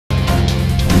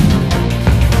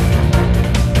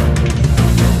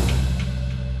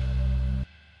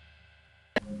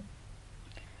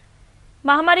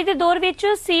महामारी के दौर विच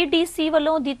CDC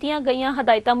ਵੱਲੋਂ ਦਿੱਤੀਆਂ ਗਈਆਂ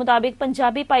ਹਦਾਇਤਾਂ ਮੁਤਾबिक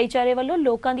पंजाबी भाईचारे ਵੱਲੋਂ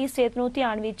ਲੋਕਾਂ ਦੀ ਸਿਹਤ ਨੂੰ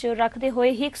ਧਿਆਨ ਵਿੱਚ ਰੱਖਦੇ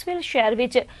ਹੋਏ ਹਿਕਸਵਿਲ ਸ਼ਹਿਰ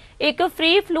ਵਿੱਚ ਇੱਕ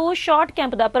ਫ੍ਰੀ ਫਲੂ ਸ਼ਾਟ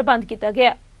ਕੈਂਪ ਦਾ ਪ੍ਰਬੰਧ ਕੀਤਾ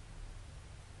ਗਿਆ।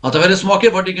 ਅਤੇ ਫਿਰ ਇਸ ਮੌਕੇ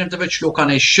ਵੱਡੀ ਗਿਣਤੀ ਵਿੱਚ ਲੋਕਾਂ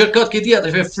ਨੇ ਸ਼ਿਰਕਤ ਕੀਤੀ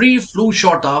ਅਤੇ ਫਿਰ ਫ੍ਰੀ ਫਲੂ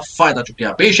ਸ਼ਾਟ ਦਾ ਫਾਇਦਾ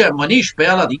ਚੁੱਕਿਆ। ਪੇਸ਼ ਹੈ ਮਨੀਸ਼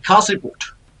ਪਿਆਲਾ ਦੀ ਖਾਸ ਰਿਪੋर्ट।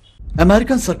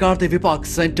 अमेरिकन सरकार के विभाग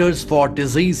centres for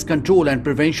disease control and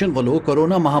prevention वालों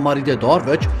कोरोना महामारी के दौर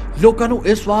में लोगों को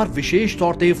इस बार विशेष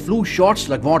तौर पर फ्लू शॉट्स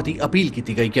लगवाने की अपील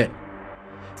की गई है।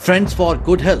 Friends for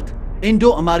good health, Indo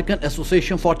American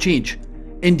association for change,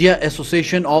 India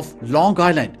association of long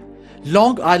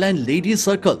island ladies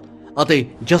circle ਅਤੇ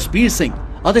ਜਸਬੀਰ ਸਿੰਘ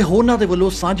ਅਤੇ ਹੋਰਨਾਂ ਦੇ ਵੱਲੋਂ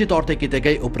ਸਾਂਝੇ ਤੌਰ ਤੇ ਕੀਤੇ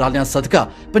ਗਏ ਉਪਰਾਲਿਆਂ ਸਦਕਾ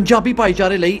ਪੰਜਾਬੀ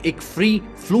ਭਾਈਚਾਰੇ ਲਈ ਇੱਕ ਫ੍ਰੀ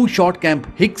ਫਲੂ ਸ਼ਾਟ ਕੈਂਪ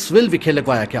ਹਿਕਸਵਿਲ ਵਿਖੇ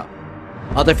ਲਗਵਾਇਆ ਗਿਆ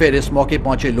ਅਤੇ ਫਿਰ ਇਸ ਮੌਕੇ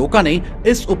ਪਹੁੰਚੇ ਲੋਕਾਂ ਨੇ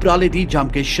ਇਸ ਉਪਰਾਲੇ ਦੀ ਜੰਮ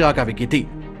ਕੇ ਸ਼ਲਾਘਾ ਵੀ ਕੀਤੀ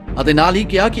ਅਤੇ ਨਾਲ ਹੀ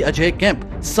ਕਿਹਾ ਕਿ ਅਜਿਹੇ ਕੈਂਪ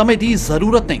ਸਮੇਂ ਦੀ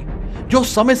ਜ਼ਰੂਰਤ ਨੇ ਜੋ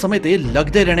ਸਮੇਂ-ਸਮੇਂ ਤੇ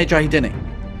ਲੱਗਦੇ ਰਹਿਣੇ ਚਾਹੀਦੇ ਨੇ।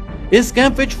 ਇਸ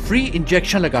ਕੈਂਪ ਵਿੱਚ ਫ੍ਰੀ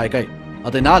ਇੰਜੈਕਸ਼ਨ ਲਗਾਏ ਗਏ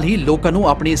ਅਤੇ ਨਾਲ ਹੀ ਲੋਕਾਂ ਨੂੰ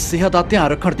ਆਪਣੀ ਸਿਹਤ ਦਾ ਧਿਆਨ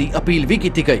ਰੱਖਣ ਦੀ ਅਪੀਲ ਵੀ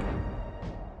ਕੀਤੀ ਗਈ।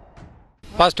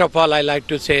 First of all, I like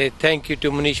to say thank you to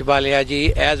Manish Balia ji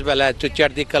as well as to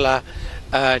Chardi Kala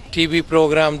TV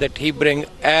program that he bring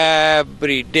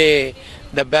every day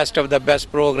the best of the best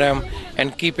program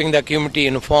and keeping the community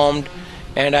informed.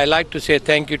 And I like to say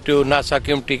thank you to NASA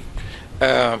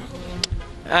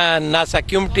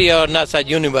community or NASA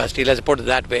University, let's put it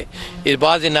that way. It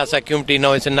was in NASA community,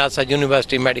 now it's in NASA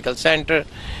University Medical Center,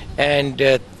 and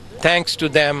thanks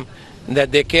to them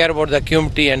that they care about the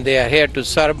community and they are here to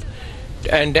serve.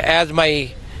 And as my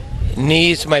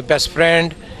niece, my best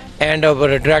friend, and our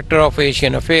Director of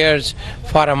Asian Affairs,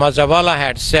 Farah Mazawala,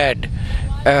 had said,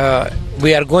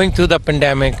 we are going through the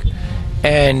pandemic,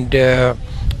 and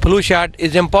flu shot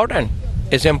is important.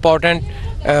 It's important.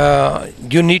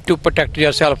 You need to protect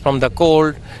yourself from the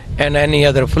cold and any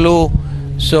other flu,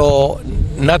 so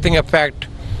nothing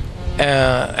affect.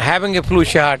 Having a flu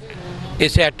shot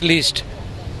is at least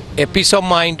a peace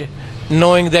of mind,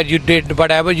 knowing that you did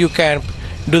whatever you can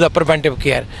do the preventive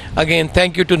care. Again,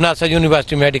 thank you to NASA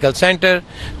University Medical Center.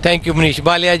 Thank you Manish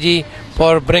Balia ji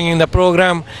for bringing the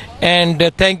program, and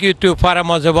thank you to Farah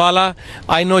Mazawala.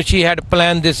 I know she had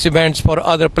planned these events for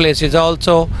other places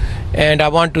also, and I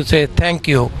want to say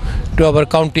thank you to our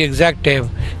county executive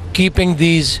keeping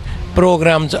these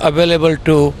programs available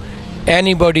to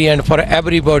anybody and for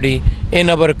everybody in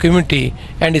our community,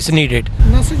 and it's needed.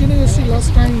 NASA University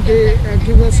last time they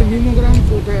give us a mammogram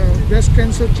for the breast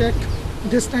cancer check.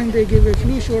 This time they give a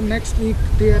flu shot. Next week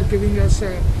they are giving us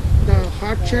the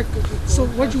heart check. So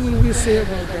what will we say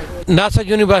about that? NASA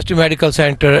University Medical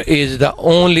Center is the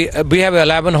only, we have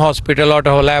 11 hospital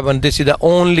out of 11. This is the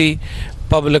only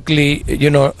publicly,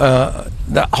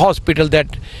 the hospital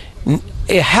that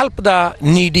help the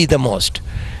needy the most.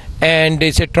 And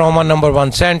it's a trauma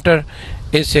 #1 center.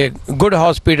 It's a good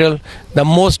hospital, the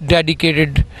most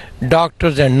dedicated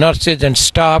doctors and nurses and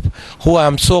staff who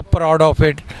I'm so proud of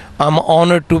it. I'm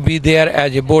honored to be there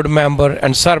as a board member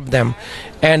and serve them.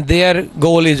 And their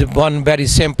goal is one very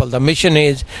simple. The mission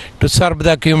is to serve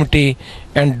the community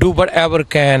and do whatever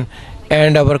can.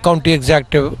 And our county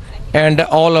executive and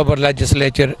all our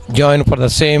legislature join for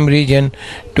the same region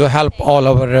to help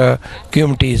all our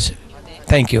communities.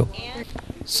 Thank you.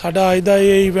 ਸਾਡਾ ਅੱਜ ਦਾ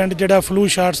ਇਹ event ਜਿਹੜਾ flu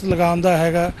shots ਲਗਾਉਣ ਦਾ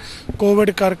ਹੈਗਾ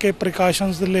Covid ਕਰਕੇ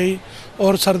precautions ਦੇ ਲਈ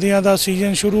ਔਰ ਸਰਦੀਆਂ ਦਾ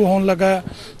ਸੀਜ਼ਨ ਸ਼ੁਰੂ ਹੋਣ ਲੱਗਾ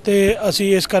ਤੇ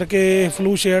ਅਸੀਂ ਇਸ ਕਰਕੇ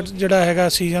ਫਲੂ ਸ਼ਾਟ ਜਿਹੜਾ ਹੈਗਾ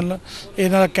ਸੀਜ਼ਨ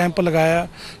ਇਹਨਾਂ ਦਾ ਕੈਂਪ ਲਗਾਇਆ।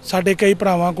 ਸਾਡੇ ਕਈ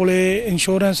ਭਰਾਵਾਂ ਕੋਲੇ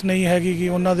ਇੰਸ਼ੋਰੈਂਸ ਨਹੀਂ ਹੈਗੀ ਕਿ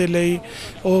ਉਹਨਾਂ ਦੇ ਲਈ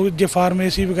ਉਹ ਜੇ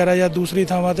ਫਾਰਮੇਸੀ ਵਗੈਰਾ ਜਾਂ ਦੂਸਰੀ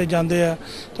ਥਾਵਾਂ ਤੇ ਜਾਂਦੇ ਆ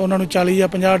ਤਾਂ ਉਹਨਾਂ ਨੂੰ 40 ਜਾਂ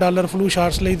 $50 ਫਲੂ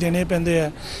ਸ਼ਾਟਸ ਲਈ ਦੇਣੇ ਪੈਂਦੇ ਆ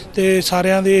ਤੇ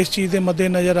ਸਾਰਿਆਂ ਦੇ ਇਸ ਚੀਜ਼ ਦੇ ਮੱਦੇ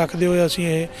ਨਜ਼ਰ ਰੱਖਦੇ ਹੋਏ ਅਸੀਂ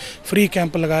ਇਹ ਫ੍ਰੀ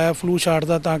ਕੈਂਪ ਲਗਾਇਆ ਫਲੂ ਸ਼ਾਟ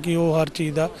ਦਾ ਤਾਂ ਕਿ ਉਹ ਹਰ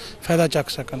ਚੀਜ਼ ਦਾ ਫਾਇਦਾ ਚੱਕ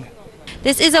ਸਕਣ।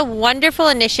 This is a wonderful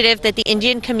initiative that the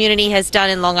Indian community has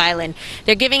done in Long Island.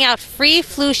 They're giving out free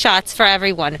flu shots for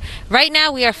everyone. Right now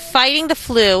we are fighting the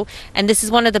flu, and this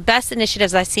is one of the best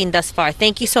initiatives I've seen thus far.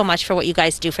 Thank you so much for what you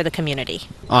guys do for the community.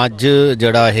 ਅੱਜ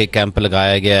ਜਿਹੜਾ ਇਹ camp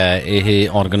ਲਗਾਇਆ ਗਿਆ ਹੈ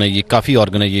ਇਹ ਕਾਫੀ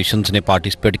organisations ਨੇ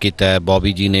participate ਕੀਤਾ ਹੈ।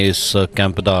 ਬੌਬੀ ਜੀ ਨੇ ਇਸ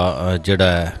ਕੈਂਪ ਦਾ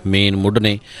ਜਿਹੜਾ ਮੇਨ ਮੁੱਢ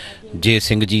ਨੇ, ਜੇ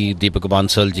ਸਿੰਘ ਜੀ, ਦੀਪਕ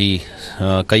ਬਾਂਸਲ ਜੀ,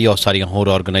 ਕਈ ਸਾਰੀਆਂ ਹੋਰ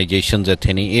ਆਰਗੇਨਾਈਜੇਸ਼ਨਸ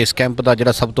ਇੱਥੇ ਨੇ। ਇਸ ਕੈਂਪ ਦਾ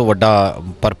ਜਿਹੜਾ ਸਭ ਤੋਂ ਵੱਡਾ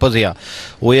ਪਰਪਸ ਆ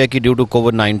ਉਹ ਇਹ ਹੈ ਕਿ ਡਿਊ ਟੂ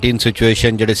COVID-19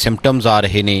 ਸਿਚੁਏਸ਼ਨ ਜਿਹੜੇ ਸਿੰਪਟਮਸ ਆ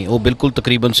ਰਹੇ ਨੇ ਉਹ ਬਿਲਕੁਲ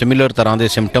ਤਕਰੀਬਨ ਸਿਮਿਲਰ ਤਰ੍ਹਾਂ ਦੇ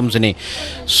ਸਿੰਪਟਮਸ ਨੇ।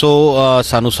 ਸੋ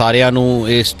ਸਾਨੂੰ ਸਾਰਿਆਂ ਨੂੰ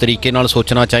ਇਸ ਤਰੀਕੇ ਨਾਲ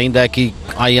ਸੋਚਣਾ ਚਾਹੀਦਾ ਹੈ ਕਿ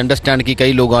ਆਈ ਅੰਡਰਸਟੈਂਡ ਕਿ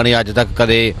ਕਈ ਲੋਕਾਂ ਨੇ ਅੱਜ ਤੱਕ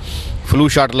ਕਦੇ ਫਲੂ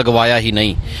ਸ਼ਾਟ ਲਗਵਾਇਆ ਹੀ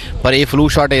ਨਹੀਂ, ਪਰ ਇਹ ਫਲੂ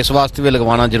ਸ਼ਾਟ ਇਸ ਵਾਸਤੇ ਵੀ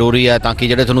ਲਗਵਾਉਣਾ ਜ਼ਰੂਰੀ ਹੈ ਤਾਂ ਕਿ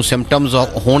ਜਿਹੜੇ ਤੁਹਾਨੂੰ ਸਿੰਪਟਮਸ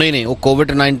ਹੋਣੇ ਨੇ ਉਹ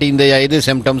COVID-19 ਦੇ ਜਾਂ ਇਹਦੇ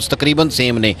ਸਿੰਪਟਮਸ ਤਕਰੀਬਨ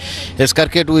ਸੇਮ ਨੇ। ਇਸ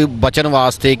ਕਰਕੇ ਬਚਣ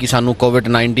ਵਾਸਤੇ ਕਿ ਸਾਨੂੰ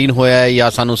COVID-19 ਹੋਇਆ ਹੈ ਜਾਂ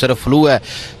ਸਾਨੂੰ ਸਿਰਫ ਫਲੂ ਹੈ,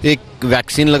 ਇੱਕ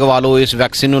ਵੈਕਸੀਨ ਲਗਵਾ ਲਓ। ਇਸ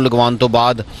ਵੈਕਸੀਨ ਨੂੰ ਲਗਵਾਉਣ ਤੋਂ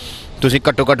ਬਾਅਦ ਤੁਸੀਂ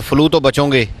ਘੱਟੋ ਘੱਟ ਫਲੂ ਤੋਂ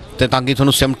ਬਚੋਗੇ ਤੇ ਤਾਂ ਕਿ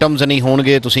ਤੁਹਾਨੂੰ ਸਿੰਪਟਮਸ ਨਹੀਂ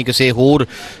ਹੋਣਗੇ, ਤੁਸੀਂ ਕਿਸੇ ਹੋਰ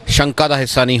ਸ਼ੰਕਾ ਦਾ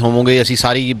ਹਿੱਸਾ ਨਹੀਂ ਹੋਵੋਗੇ। ਅਸੀਂ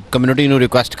ਸਾਰੀ ਕਮਿਊਨਿਟੀ ਨੂੰ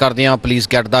ਰਿਕੁਐਸਟ ਕਰਦੇ ਹਾਂ, please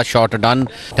get the shot done.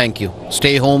 Thank you.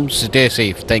 Stay home, stay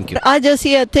safe. Thank you. ਅੱਜ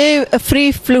ਅਸੀਂ ਇੱਥੇ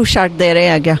ਫ੍ਰੀ ਫਲੂ ਸ਼ਾਟ ਦੇ ਰਹੇ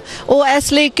ਹੈਗੇ, ਉਹ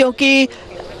ਇਸ ਲਈ ਕਿਉਂਕਿ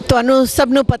ਤੁਹਾਨੂੰ ਸਭ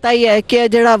ਨੂੰ ਪਤਾ ਹੀ ਹੈ ਕਿ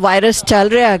ਜਿਹੜਾ ਵਾਇਰਸ ਚੱਲ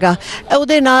ਰਿਹਾ ਹੈਗਾ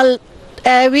ਉਹਦੇ ਨਾਲ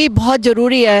ਇਹ ਵੀ ਬਹੁਤ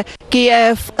ਜ਼ਰੂਰੀ ਹੈ ਕਿ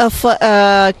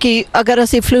ਅਗਰ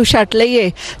ਅਸੀਂ ਫਲੂ ਸ਼ਾਟ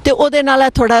ਲਈਏ ਤੇ ਉਹਦੇ ਨਾਲ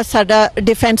ਥੋੜਾ ਸਾਡਾ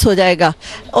ਡਿਫੈਂਸ ਹੋ ਜਾਏਗਾ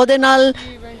ਉਹਦੇ ਨਾਲ।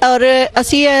 ਔਰ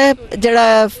ਅਸੀਂ ਇਹ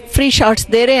ਜਿਹੜਾ ਫ੍ਰੀ ਸ਼ਾਟਸ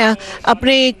ਦੇ ਰਹੇ ਹਾਂ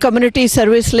ਆਪਣੀ ਕਮਿਊਨਿਟੀ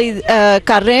ਸਰਵਿਸ ਲਈ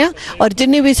ਕਰ ਰਹੇ ਹਾਂ। ਔਰ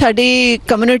ਜਿੰਨੀ ਵੀ ਸਾਡੀ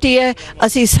ਕਮਿਊਨਿਟੀ ਹੈ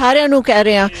ਅਸੀਂ ਸਾਰਿਆਂ ਨੂੰ ਕਹਿ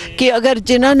ਰਹੇ ਹਾਂ ਕਿ ਅਗਰ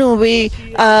ਜਿਨ੍ਹਾਂ ਨੂੰ ਵੀ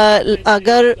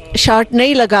ਅਗਰ ਸ਼ਾਟ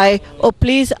ਨਹੀਂ ਲਗਾਏ ਉਹ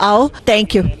ਪਲੀਜ਼ ਆਓ।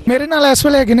 Thank you. ਮੇਰੇ ਨਾਲ ਇਸ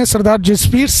ਵੇਲੇ ਹੈਗੇ ਨੇ ਸਰਦਾਰ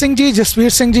ਜਸਵੀਰ ਸਿੰਘ ਜੀ। ਜਸਵੀਰ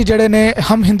ਸਿੰਘ ਜੀ ਜਿਹੜੇ ਨੇ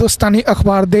ਹਮ ਹਿੰਦੁਸਤਾਨੀ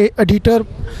ਅਖਬਾਰ ਦੇ ਐਡੀਟਰ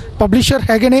ਪਬਲਿਸ਼ਰ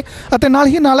ਹੈਗੇ ਨੇ ਅਤੇ ਨਾਲ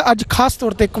ਹੀ ਨਾਲ ਅੱਜ ਖਾਸ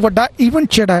ਤੌਰ ਤੇ ਇੱਕ ਵੱਡਾ ਇਵੈਂਟ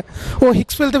ਜਿਹੜਾ ਹੈ ਉਹ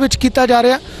ਹਿਕਸਵਿਲ ਦੇ ਵਿੱਚ ਕੀਤਾ ਜਾ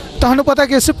ਰਿਹਾ। ਤੁਹਾਨੂੰ ਪਤਾ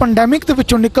ਕਿ ਅਸੀਂ ਪੈਂਡੈਮਿਕ ਦੇ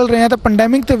ਵਿੱਚੋਂ ਨਿਕਲ ਰਹੇ ਹਾਂ ਤਾਂ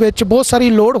ਪੈਂਡੈਮਿਕ ਦੇ ਵਿੱਚ ਬਹੁਤ ਸਾਰੀ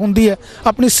ਲੋੜ ਹੁੰਦੀ ਹੈ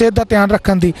ਆਪਣੀ ਸਿਹਤ ਦਾ ਧਿਆਨ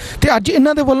ਰੱਖਣ ਦੀ, ਤੇ ਅੱਜ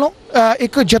ਇਹਨਾਂ ਦੇ ਵੱਲੋਂ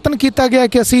ਇੱਕ ਯਤਨ ਕੀਤਾ ਗਿਆ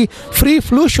ਕਿ ਅਸੀਂ ਫ੍ਰੀ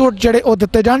ਫਲੂ ਸ਼ਾਟ ਜਿਹੜੇ ਉਹ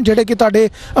ਦਿੱਤੇ ਜਾਣ ਜਿਹੜੇ ਕਿ ਤੁਹਾਡੇ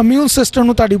ਇਮਿਊਨ ਸਿਸਟਮ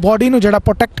ਨੂੰ, ਤੁਹਾਡੀ ਬਾਡੀ ਨੂੰ ਜਿਹੜਾ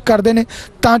ਪ੍ਰੋਟੈਕਟ ਕਰਦੇ ਨੇ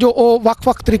ਤਾਂ ਜੋ ਉਹ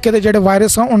ਵੱਖ-ਵੱਖ ਤਰੀਕੇ ਦੇ ਜਿਹੜੇ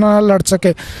ਵਾਇਰਸ ਆ ਉਹਨਾਂ ਨਾਲ ਲੜ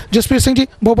ਸਕੇ। ਜਸਵੀਰ ਸਿੰਘ ਜੀ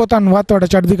ਬਹੁਤ ਬਹੁਤ ਧੰਨਵਾਦ ਤੁਹਾਡਾ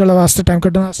ਚੜ੍ਹਦੀ ਕਲਾ ਵਾਸਤੇ ਟਾਈਮ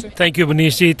ਕੱਢਣ ਵਾਸਤੇ। ਥੈਂਕ ਯੂ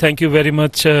ਮਨੀਸ਼ ਜੀ, ਥੈਂਕ ਯੂ ਵੈਰੀ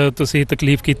ਮੱਚ। ਤੁਸੀਂ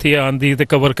ਤਕਲੀਫ ਕੀਤੀ ਹੈ ਆਉਣ ਦੀ ਤੇ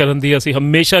ਕਵਰ ਕਰਨ ਦੀ। ਅਸੀਂ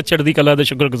ਹਮੇਸ਼ਾ ਚੜ੍ਹਦੀ ਕਲਾ ਦੇ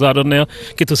ਸ਼ੁਕਰਗੁਜ਼ਾਰ ਹੁੰਦੇ ਹਾਂ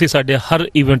ਕਿ ਤੁਸੀਂ ਸਾਡੇ ਹਰ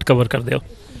ਇਵੈਂਟ ਕਵਰ ਕਰਦੇ ਹੋ।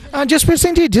 ਜਸਵੀਰ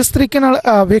ਸਿੰਘ ਜੀ, ਜਿਸ ਤਰੀਕੇ ਨਾਲ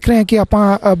ਵੇਖ ਰਹੇ ਹਾਂ ਕਿ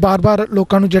ਆਪਾਂ ਬਾਰ-ਬਾਰ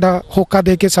ਲੋਕਾਂ ਨੂੰ ਜਿਹੜਾ ਹੋਕਾ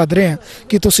ਦੇ ਕੇ ਸੱਦ ਰਹੇ ਹਾਂ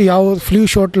ਕਿ ਤੁਸੀਂ ਆਓ ਫਲੂ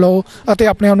ਸ਼ਾਟ ਲਓ ਅਤੇ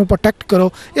ਆਪਣੇ ਆਪ ਨੂੰ ਪ੍ਰੋਟੈਕਟ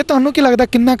ਕਰੋ, ਇਹ ਤੁਹਾਨੂੰ ਕੀ ਲੱਗਦਾ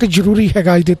ਕਿੰਨਾ ਕੁ ਜ਼ਰੂਰੀ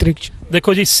ਹੈਗਾ ਅੱਜ ਦੀ ਤਰੀਕ 'ਚ?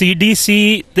 ਦੇਖੋ ਜੀ, CDC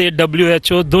ਤੇ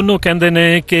WHO ਦੋਨੋਂ ਕਹਿੰਦੇ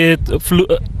ਨੇ ਕਿ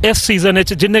ਇਸ ਸੀਜ਼ਨ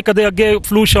ਵਿੱਚ ਜਿੰਨੇ ਕਦੇ ਅੱਗੇ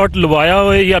ਫਲੂ ਸ਼ਾਟ ਲਵਾਇਆ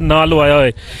ਹੋਏ ਜਾਂ ਨਾ ਲਵਾਇਆ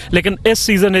ਹੋਏ, ਲੇਕਿਨ ਇਸ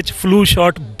ਸੀਜ਼ਨ ਵਿੱਚ ਫਲੂ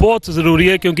ਸ਼ਾਟ ਬਹੁਤ ਜ਼ਰੂਰੀ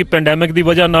ਹੈ ਕਿਉਂਕਿ ਪੈਂਡੈਮਿਕ ਦੀ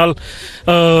ਵਜ੍ਹਾ ਨਾਲ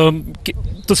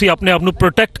ਤੁਸੀਂ ਆਪਣੇ ਆਪ ਨੂੰ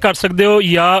ਪ੍ਰੋਟੈਕਟ ਕਰ ਸਕਦੇ ਹੋ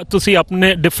ਜਾਂ ਤੁਸੀਂ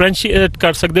ਆਪਣੇ ਡਿਫਰੈਂਸ਼ੀਏਟ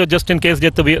ਕਰ ਸਕਦੇ ਹੋ ਜਸਟ ਇਨ ਕੇਸ ਜੇ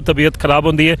ਤਬੀਅਤ ਖਰਾਬ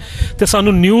ਹੁੰਦੀ ਹੈ। ਤੇ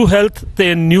ਸਾਨੂੰ ਨਿਊ ਹੈਲਥ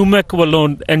ਤੇ ਨਿਊਮੈਕ ਵੱਲੋਂ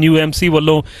NUMC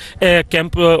ਵੱਲੋਂ ਇਹ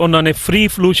ਕੈਂਪ ਉਹਨਾਂ ਨੇ ਫ੍ਰੀ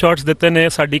ਫਲੂ ਸ਼ਾਟਸ ਦਿੱਤੇ ਨੇ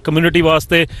ਸਾਡੀ ਕਮਿਊਨਿਟੀ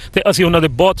ਵਾਸਤੇ ਤੇ ਅਸੀਂ ਉਹਨਾਂ ਦੇ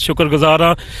ਬਹੁਤ ਸ਼ੁਕਰਗੁਜ਼ਾਰ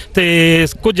ਹਾਂ। ਤੇ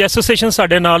ਕੁਝ ਐਸੋਸੀਏਸ਼ਨ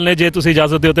ਸਾਡੇ ਨਾਲ ਨੇ, ਜੇ ਤੁਸੀਂ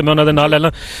ਇਜਾਜ਼ਤ ਦਿਓ ਤੇ ਮੈਂ ਉਹਨਾਂ ਦੇ ਨਾਲ ਲੈ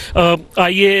ਲਾਂ।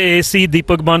 IAAC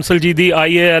ਦੀਪਕ ਬਾਂਸਲ ਜੀ ਦੀ,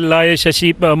 IALI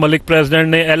ਸ਼ਸ਼ੀ ਮਲਿਕ ਪ੍ਰੈਜ਼ੀਡੈਂਟ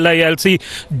ਨੇ, LILC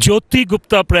ਜੋਤੀ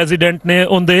ਗੁਪਤਾ ਪ੍ਰੈਜ਼ੀਡੈਂਟ ਨੇ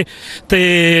ਉਹਦੇ, ਤੇ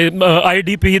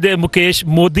IDP ਦੇ ਮੁਕੇਸ਼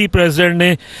ਮੋਦੀ ਪ੍ਰੈਜ਼ੀਡੈਂਟ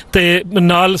ਨੇ, ਤੇ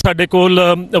ਨਾਲ ਸਾਡੇ ਕੋਲ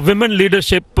ਵਿਮਨ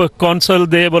ਲੀਡਰਸ਼ਿਪ ਕੌਂਸਲ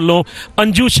ਦੇ ਵੱਲੋਂ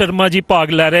ਅੰਜੂ ਸ਼ਰਮਾ ਜੀ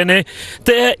ਭਾਗ ਲੈ ਰਹੇ ਨੇ।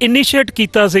 ਤੇ ਇਨੀਸ਼ੀਏਟ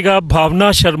ਕੀਤਾ ਸੀਗਾ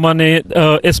ਭਾਵਨਾ ਸ਼ਰਮਾ ਨੇ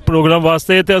ਇਸ ਪ੍ਰੋਗਰਾਮ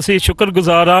ਵਾਸਤੇ, ਤੇ ਅਸੀਂ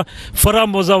ਸ਼ੁਕਰਗੁਜ਼ਾਰ ਹਾਂ ਫਰਾ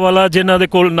ਮੋਜ਼ਾਵਾਲਾ ਜਿਨ੍ਹਾਂ ਦੇ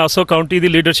ਕੋਲ ਨਾਸੋ ਕਾਉਂਟੀ ਦੀ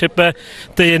ਲੀਡਰਸ਼ਿਪ ਹੈ,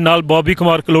 ਤੇ ਨਾਲ ਬੌਬੀ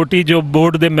ਕੁਮਾਰ ਕਲੋਟੀ ਜੋ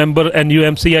ਬੋਰਡ ਦੇ ਮੈਂਬਰ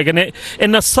NUMC ਹੈਗੇ ਨੇ।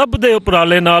 ਇਹਨਾਂ ਸਭ ਦੇ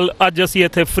ਉਪਰਾਲੇ ਨਾਲ ਅੱਜ ਅਸੀਂ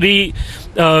ਇੱਥੇ ਫ੍ਰੀ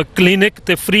ਕਲੀਨਿਕ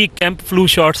ਤੇ ਫ੍ਰੀ ਕੈਂਪ ਫਲੂ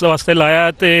ਸ਼ਾਟਸ ਵਾਸਤੇ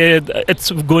ਲਾਇਆ ਤੇ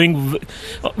ਇਟਸ ਗੋਇੰਗ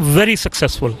ਵੈਰੀ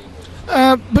ਸਕਸੈਸਫੁਲ।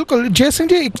 ਬਿਲਕੁਲ। ਜੈ ਸਿੰਘ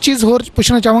ਜੀ, ਇੱਕ ਚੀਜ਼ ਹੋਰ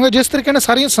ਪੁੱਛਣਾ ਚਾਹਾਂਗਾ, ਜਿਸ ਤਰੀਕੇ ਨਾਲ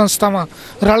ਸਾਰੀਆਂ ਸੰਸਥਾਵਾਂ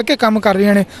ਰਲ ਕੇ ਕੰਮ ਕਰ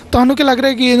ਰਹੀਆਂ ਨੇ, ਤੁਹਾਨੂੰ ਕੀ ਲੱਗ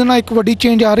ਰਿਹਾ ਕਿ ਇਹਦੇ ਨਾਲ ਇੱਕ ਵੱਡੀ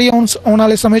ਚੇਂਜ ਆ ਰਹੀ ਹੈ ਆਉਣ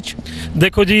ਵਾਲੇ ਸਮੇਂ 'ਚ?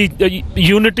 ਦੇਖੋ ਜੀ,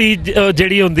 ਯੂਨਿਟੀ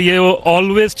ਜਿਹੜੀ ਹੁੰਦੀ ਹੈ ਉਹ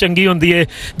ਆਲਵੇਜ਼ ਚੰਗੀ ਹੁੰਦੀ ਹੈ।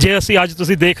 ਜੇ ਅਸੀਂ ਅੱਜ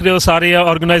ਤੁਸੀਂ ਦੇਖ ਰਹੇ ਹੋ ਸਾਰੇ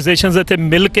ਆਰਗੇਨਾਈਜੇਸ਼ਨਸ ਇੱਥੇ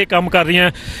ਮਿਲ ਕੇ ਕੰਮ ਕਰ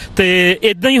ਰਹੀਆਂ ਤੇ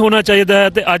ਇੱਦਾਂ ਹੀ ਹੋਣਾ ਚਾਹੀਦਾ ਹੈ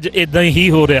ਤੇ ਅੱਜ ਇੱਦਾਂ ਹੀ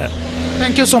ਹੋ ਰਿਹਾ ਹੈ।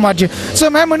 ਥੈਂਕ ਯੂ ਸੋ ਮਚ ਜੀ। ਸੋ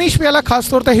ਮੈਂ ਮਨੀਸ਼ ਪਿਆਲਾ ਖਾਸ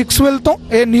ਤੌਰ ਤੇ ਹਿਕਸਵਿਲ ਤੋਂ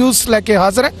ਇਹ ਨਿਊਜ਼ ਲੈ ਕੇ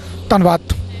ਹਾਜ਼ਰ ਹੈ।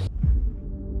 ਧੰਨਵਾਦ।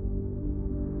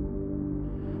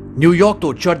 ਨਿਊਯਾਰਕ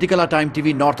ਤੋਂ ਚੜ੍ਹਦੀ ਕਲਾ ਟਾਈਮ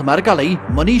TV ਨਾਰਥ ਅਮਰੀਕਾ ਲਈ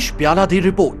ਮਨੀਸ਼ ਪਿਆਲਾ ਦੀ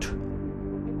ਰਿਪੋਰਟ।